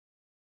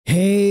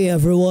Hey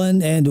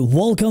everyone, and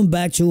welcome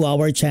back to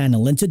our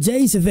channel. In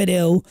today's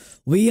video,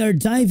 we are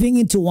diving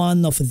into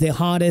one of the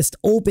hottest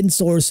open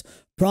source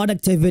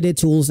productivity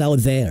tools out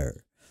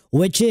there,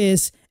 which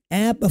is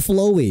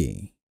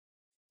AppFlowy.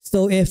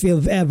 So if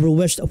you've ever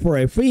wished for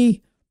a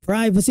free,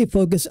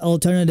 privacy-focused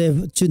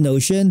alternative to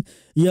Notion,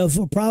 you've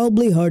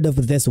probably heard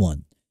of this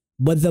one.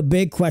 But the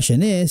big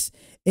question is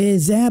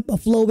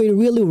AppFlowy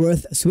really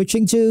worth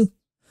switching to?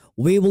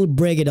 We will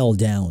break it all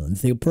down,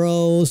 the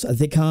pros,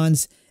 the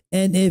cons,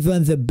 and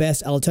even the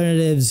best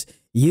alternatives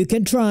you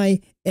can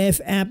try if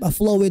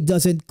AppFlowy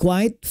doesn't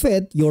quite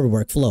fit your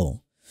workflow.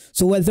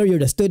 So whether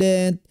you're a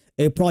student,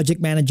 a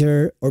project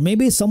manager, or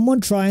maybe someone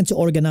trying to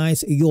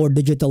organize your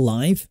digital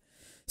life,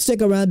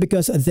 stick around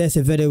because this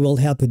video will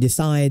help you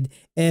decide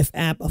if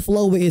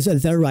AppFlowy is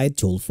the right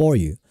tool for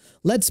you.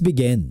 Let's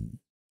begin.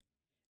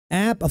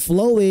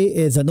 AppFlowy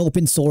is an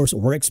open source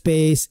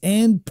workspace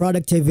and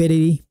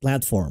productivity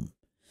platform.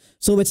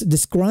 So it's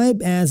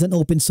described as an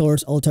open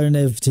source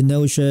alternative to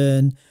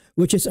Notion,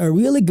 which is a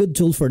really good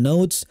tool for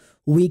notes,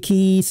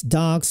 wikis,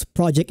 docs,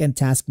 project and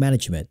task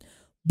management.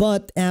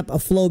 But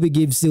AppFlowy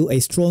gives you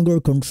a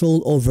stronger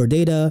control over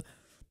data,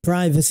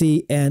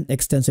 privacy, and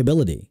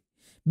extensibility.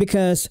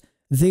 Because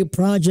the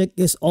project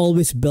is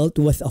always built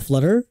with a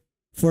Flutter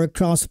for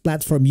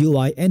cross-platform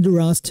UI and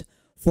Rust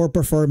for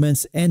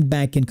performance and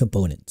backend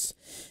components.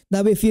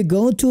 Now, if you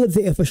go to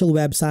the official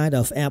website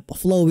of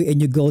AppFlowy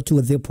and you go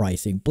to the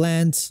pricing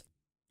plans,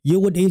 you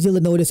would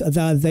easily notice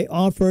that they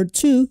offer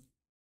two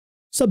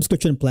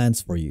subscription plans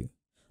for you.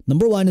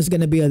 Number one is going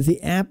to be the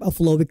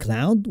AppFlowy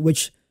Cloud,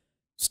 which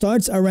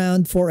starts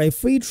around for a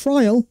free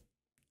trial,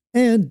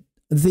 and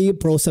the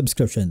Pro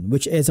subscription,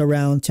 which is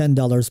around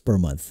 $10 per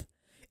month.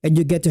 And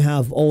you get to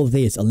have all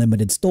these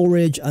unlimited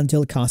storage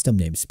until custom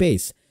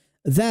namespace.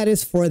 That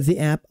is for the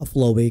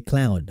AppFlowy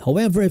Cloud.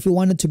 However, if you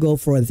wanted to go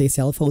for the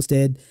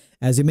self-hosted,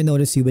 as you may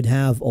notice, you would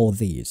have all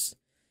these: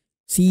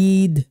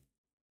 Seed,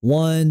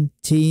 One,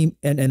 Team,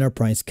 and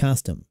Enterprise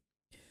Custom.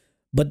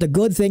 But the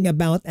good thing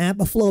about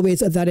AppFlowy is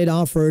that it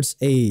offers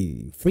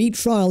a free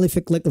trial if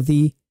you click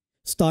the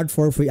Start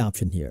for Free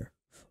option here.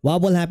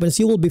 What will happen is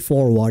you will be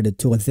forwarded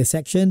to this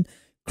section.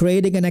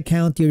 Creating an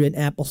account here in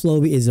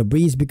AppFlowy is a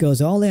breeze because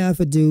all you have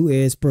to do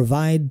is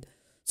provide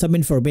some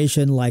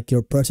information like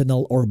your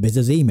personal or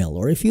business email.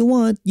 Or if you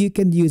want, you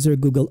can use your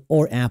Google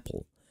or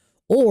Apple.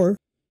 Or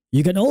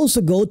you can also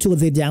go to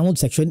the download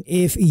section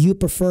if you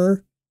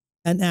prefer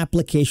an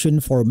application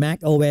for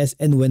Mac OS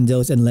and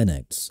Windows and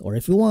Linux. Or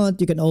if you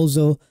want, you can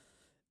also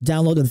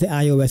download the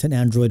iOS and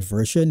Android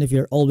version if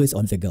you're always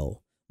on the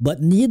go. But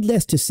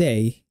needless to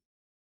say,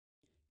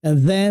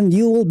 and then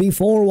you will be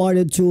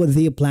forwarded to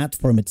the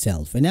platform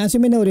itself. And as you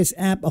may notice,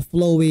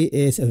 AppFlowy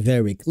is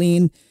very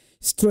clean,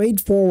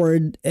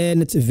 straightforward,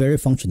 and it's very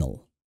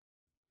functional.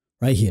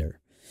 Right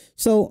here.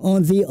 So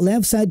on the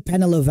left side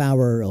panel of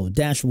our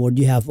dashboard,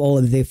 you have all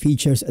of the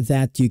features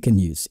that you can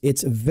use.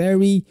 It's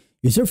very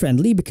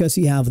user-friendly because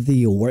you have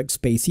the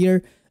workspace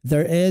here.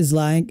 There is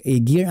like a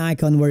gear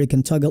icon where you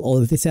can toggle all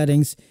of the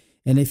settings.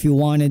 And if you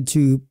wanted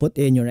to put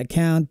in your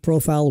account,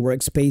 profile,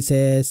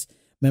 workspaces,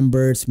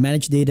 members,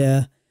 manage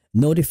data,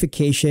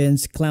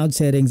 notifications, cloud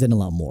settings, and a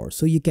lot more.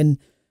 So you can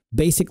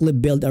basically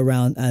build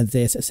around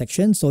this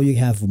section so you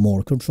have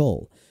more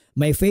control.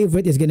 My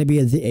favorite is going to be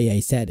the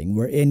AI setting,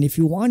 wherein if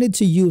you wanted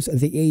to use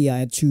the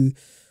AI to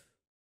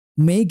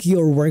make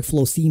your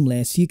workflow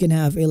seamless, you can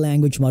have a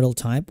language model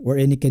type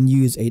wherein you can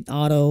use an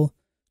auto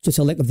to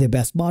select the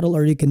best model,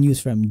 or you can use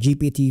from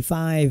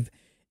GPT-5,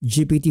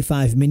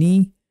 GPT-5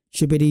 Mini,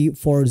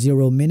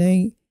 GPT-4o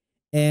Mini,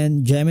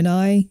 and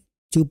Gemini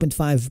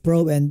 2.5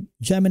 Pro and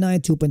Gemini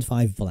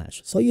 2.5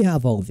 Flash. So you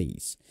have all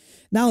these.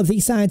 Now,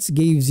 these sites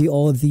gives you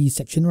all the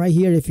section right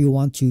here. If you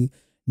want to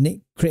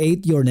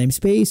create your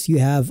namespace, you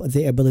have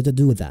the ability to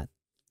do that.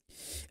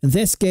 In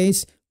this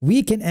case,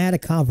 we can add a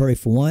cover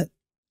if we want,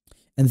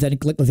 and then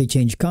click on the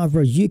change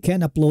cover. You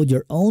can upload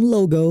your own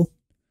logo.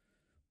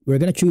 We're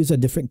going to choose a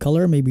different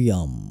color, maybe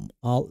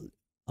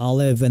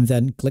olive, and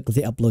then click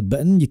the upload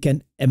button. You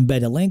can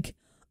embed a link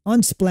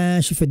on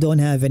Splash if you don't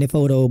have any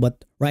photo,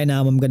 but right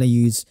now I'm going to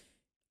use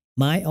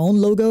my own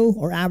logo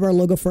or our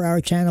logo for our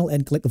channel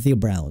and click the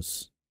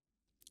browse.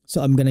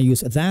 So I'm going to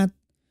use that.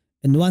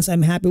 And once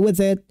I'm happy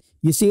with it,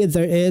 you see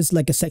there is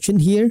like a section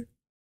here.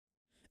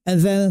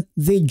 And then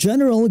the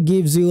general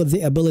gives you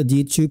the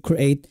ability to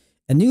create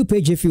a new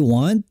page if you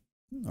want.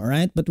 All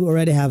right, but we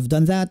already have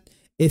done that.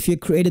 If you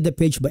created the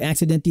page by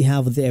accident, you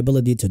have the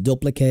ability to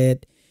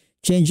duplicate,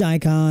 change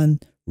icon,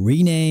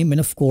 rename, and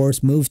of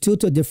course, move to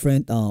a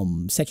different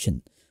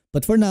section.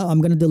 But for now, I'm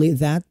going to delete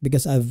that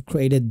because I've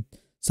created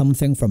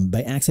something from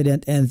by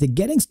accident. And the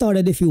getting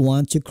started, if you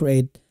want to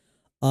create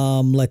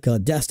like a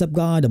desktop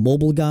guide, a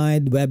mobile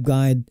guide, web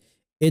guide,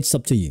 it's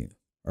up to you.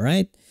 All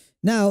right.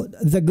 Now,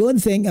 the good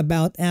thing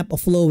about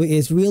AppFlowy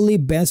is really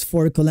best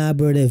for a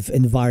collaborative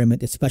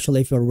environment,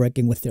 especially if you're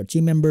working with your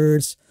team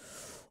members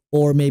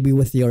or maybe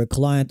with your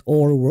client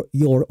or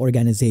your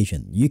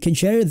organization. You can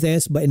share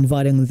this by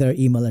inviting their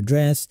email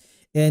address,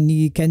 and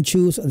you can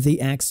choose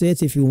the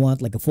access if you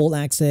want like a full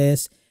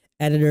access,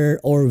 editor,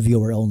 or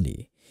viewer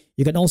only.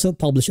 You can also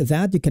publish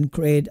that. You can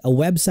create a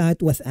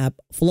website with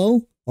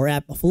AppFlow or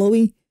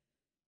AppFlowy.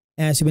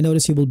 As you may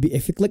notice, you will be,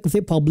 if you click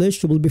the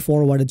publish, you will be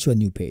forwarded to a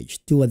new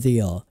page, to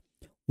the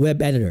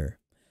web editor.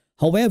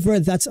 However,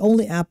 that's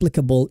only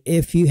applicable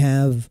if you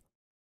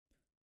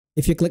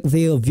click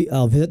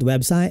the visit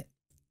website.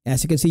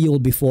 As you can see, you will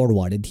be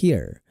forwarded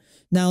here.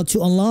 Now,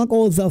 to unlock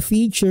all the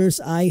features,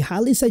 I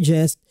highly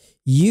suggest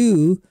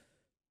you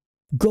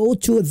go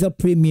to the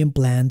premium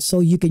plan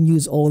so you can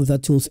use all the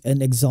tools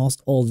and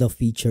exhaust all the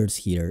features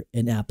here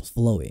in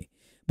AppFlowy.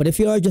 But if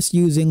you are just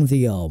using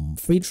the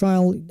free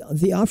trial,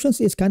 the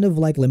options is kind of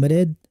like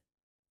limited.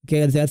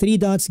 Okay, the three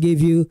dots give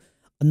you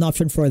an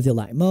option for the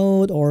light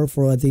mode or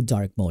for the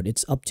dark mode.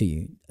 It's up to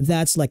you.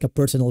 That's like a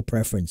personal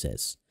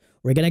preferences.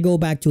 We're gonna go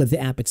back to the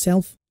app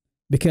itself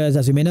because,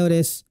 as you may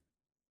notice,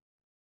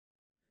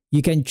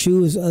 you can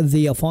choose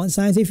the font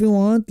size if you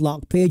want,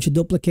 lock page,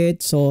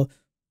 duplicate, so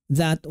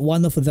that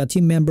one of the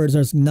team members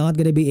is not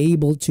going to be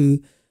able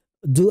to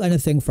do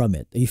anything from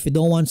it. If you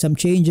don't want some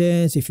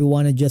changes, if you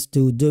want to just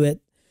to do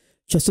it,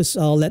 just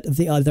to let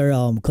the other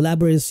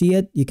collaborators see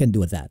it, you can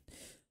do that.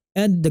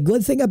 And the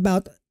good thing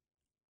about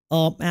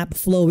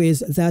AppFlow is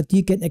that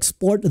you can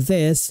export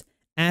this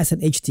as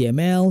an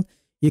HTML.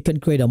 You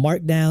can create a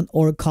markdown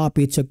or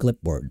copy to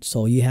clipboard.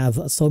 So you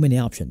have so many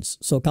options.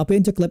 So copy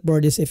into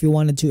clipboard is if you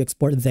wanted to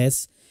export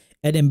this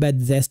and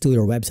embed this to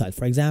your website.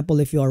 For example,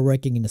 if you are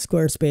working in a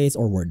Squarespace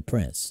or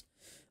WordPress.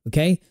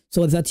 Okay,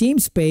 so the team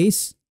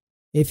space,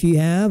 if you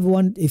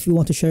want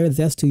to share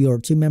this to your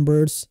team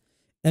members,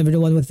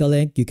 everyone with the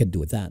link, you can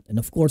do that. And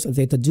of course,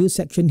 the to-do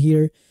section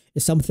here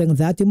is something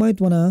that you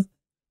might want to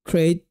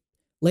create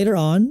later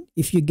on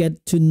if you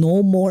get to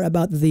know more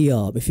about the,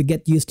 if you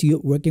get used to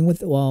working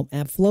with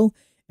AppFlow.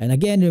 And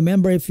again,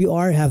 remember, if you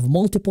have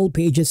multiple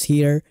pages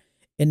here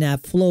in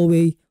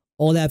AppFlowy,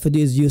 all you have to do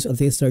is use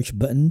the search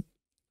button.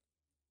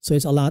 So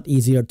it's a lot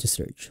easier to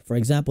search. For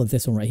example,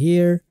 this one right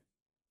here.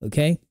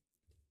 Okay.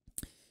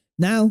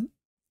 Now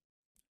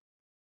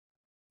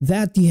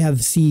that you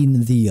have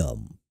seen the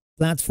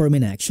platform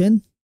in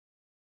action,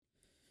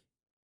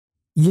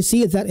 you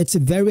see that it's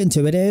very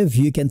intuitive.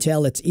 You can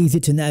tell it's easy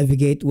to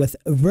navigate with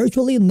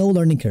virtually no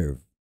learning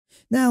curve.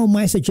 Now,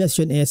 my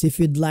suggestion is if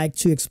you'd like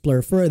to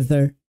explore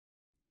further,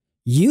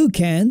 you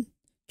can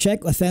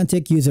check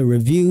authentic user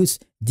reviews,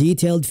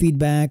 detailed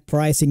feedback,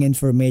 pricing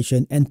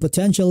information, and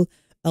potential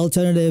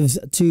alternatives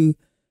to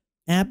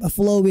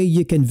AppFlowy.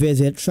 You can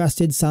visit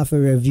trusted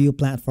software review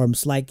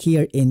platforms like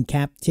here in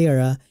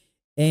Capterra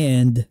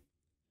and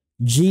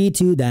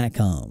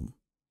G2.com.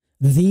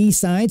 These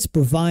sites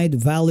provide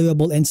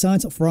valuable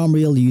insights from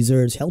real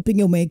users, helping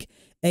you make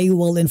a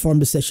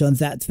well-informed decision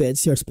that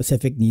fits your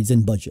specific needs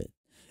and budget.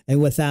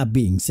 And with that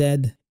being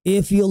said,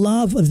 if you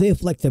love the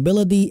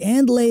flexibility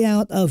and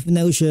layout of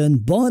Notion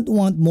but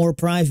want more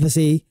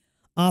privacy,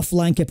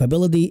 offline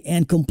capability,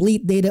 and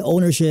complete data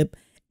ownership,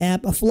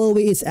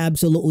 AppFlowy is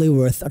absolutely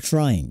worth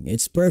trying.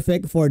 It's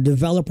perfect for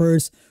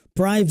developers,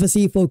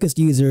 privacy-focused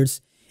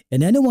users,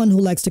 and anyone who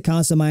likes to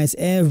customize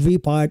every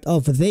part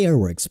of their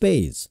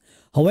workspace.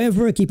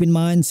 However, keep in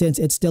mind, since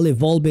it's still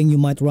evolving, you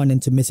might run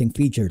into missing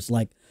features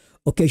like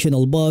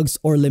occasional bugs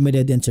or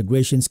limited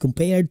integrations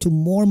compared to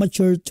more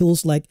mature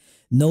tools like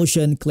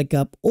Notion,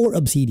 ClickUp, or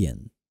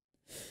Obsidian.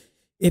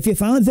 If you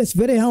found this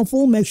video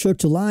helpful, make sure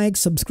to like,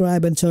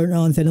 subscribe, and turn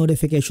on the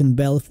notification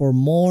bell for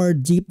more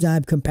deep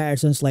dive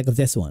comparisons like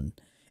this one.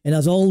 And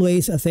as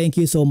always, thank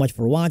you so much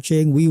for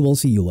watching. We will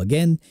see you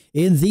again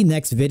in the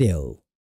next video.